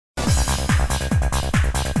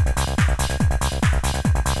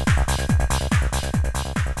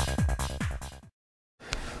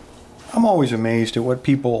I'm always amazed at what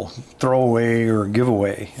people throw away or give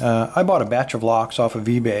away. I bought a batch of locks off of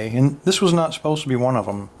eBay, and this was not supposed to be one of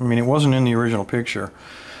them. I mean, it wasn't in the original picture.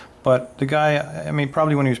 But the guy, I mean,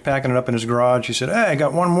 probably when he was packing it up in his garage, he said, "Hey, I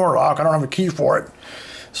got one more lock. I don't have a key for it."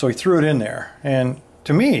 So he threw it in there. And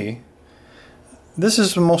to me, this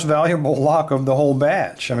is the most valuable lock of the whole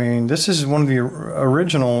batch. I mean, this is one of the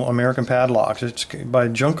original American padlocks. It's by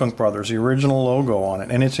Junkunc Brothers, the original logo on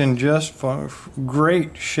it. And it's in just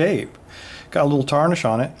great shape. Got a little tarnish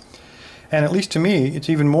on it. And at least to me, it's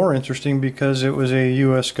even more interesting because it was a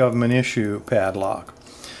U.S. government issue padlock.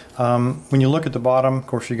 When you look at the bottom, of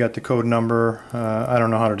course, you got the code number. I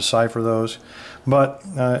don't know how to decipher those. But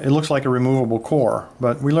it looks like a removable core.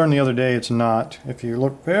 But we learned the other day it's not. If you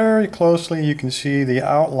look very closely, you can see the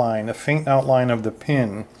outline, a faint outline of the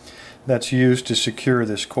pin that's used to secure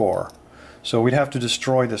this core. So we'd have to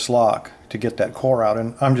destroy this lock to get that core out,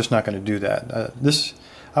 and I'm just not going to do that. This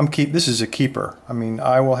is a keeper. I mean,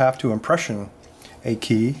 I will have to impression a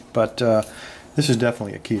key, but this is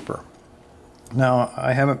definitely a keeper. Now,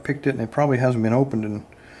 I haven't picked it, and it probably hasn't been opened in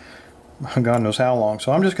God knows how long,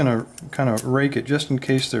 so I'm just going to kind of rake it just in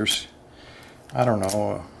case there's, I don't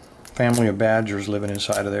know, a family of badgers living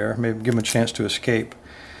inside of there. Maybe give them a chance to escape.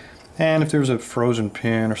 And if there's a frozen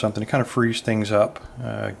pin or something to kind of freeze things up,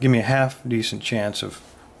 give me a half decent chance of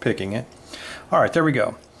picking it. Alright, there we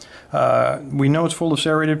go. We know it's full of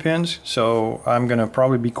serrated pins, so I'm going to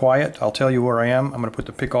probably be quiet. I'll tell you where I am. I'm going to put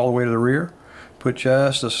the pick all the way to the rear. Put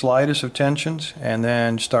just the slightest of tensions and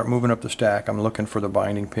then start moving up the stack. I'm looking for the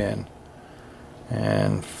binding pin.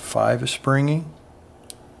 And 5 is springy.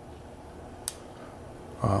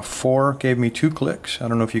 4 gave me 2 clicks. I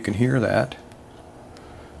don't know if you can hear that.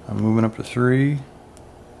 I'm moving up to 3.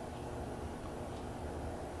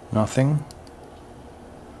 Nothing.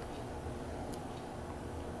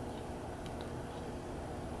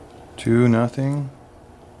 2, nothing.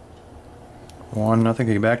 1, nothing.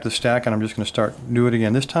 Get back to the stack, and I'm just going to start do it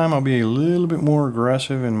again. This time I'll be a little bit more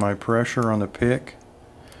aggressive in my pressure on the pick,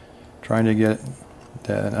 trying to get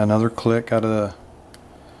another click out of the.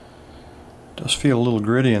 It does feel a little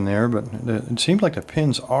gritty in there, but it seems like the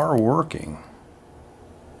pins are working.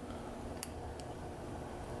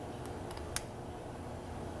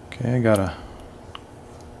 Okay, I got a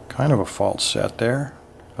kind of a false set there.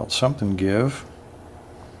 Felt something give.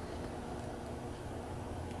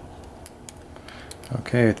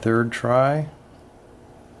 Okay, third try.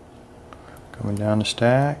 Coming down the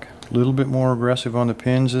stack. A little bit more aggressive on the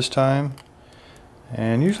pins this time.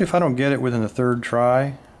 And usually if I don't get it within the third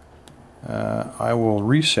try, I will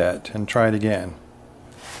reset and try it again.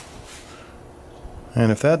 And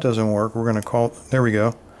if that doesn't work, we're going to call, there we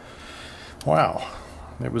go. Wow,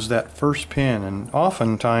 it was that first pin, and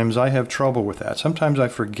oftentimes I have trouble with that. Sometimes I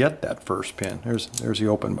forget that first pin. There's the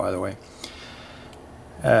open, by the way.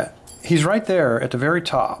 He's right there at the very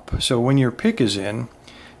top, so when your pick is in,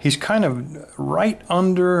 he's kind of right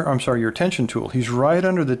under, I'm sorry, your tension tool. He's right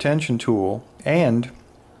under the tension tool, and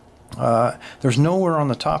there's nowhere on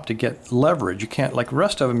the top to get leverage. You can't, like the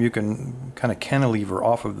rest of them, you can kind of cantilever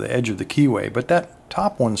off of the edge of the keyway, but that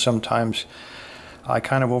top one sometimes I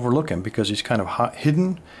kind of overlook him because he's kind of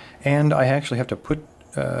hidden, and I actually have to put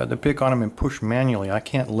the pick on him and push manually. I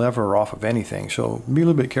can't lever off of anything, so be a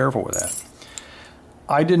little bit careful with that.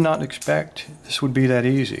 I did not expect this would be that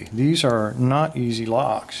easy. These are not easy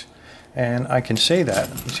locks, and I can say that.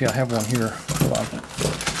 You see, I have one here. Hold on.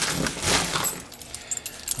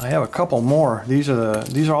 I have a couple more. These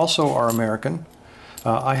are also our American.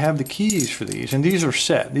 I have the keys for these, and these are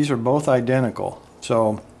set. These are both identical.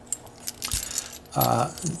 So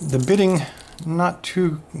the bitting, not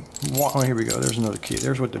too. Oh, here we go. There's another key.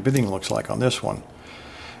 There's what the bitting looks like on this one.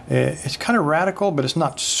 It's kind of radical, but it's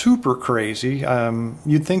not super crazy.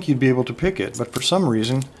 You'd think you'd be able to pick it, but for some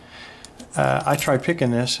reason, I try picking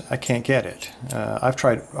this, I can't get it. I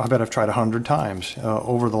bet I've tried 100 times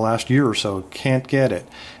over the last year or so, can't get it.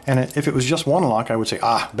 And if it was just one lock, I would say,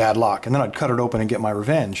 ah, bad lock, and then I'd cut it open and get my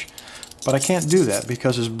revenge. But I can't do that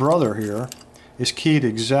because his brother here is keyed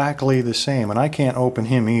exactly the same, and I can't open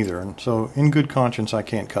him either. And so in good conscience, I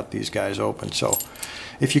can't cut these guys open. So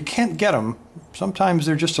if you can't get them, sometimes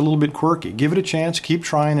they're just a little bit quirky. Give it a chance, keep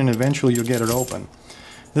trying, and eventually you'll get it open.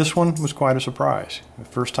 This one was quite a surprise. The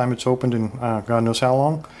first time it's opened in God knows how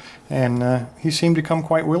long, and he seemed to come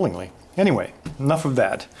quite willingly. Anyway, enough of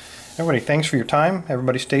that. Everybody, thanks for your time.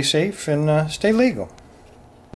 Everybody stay safe and stay legal.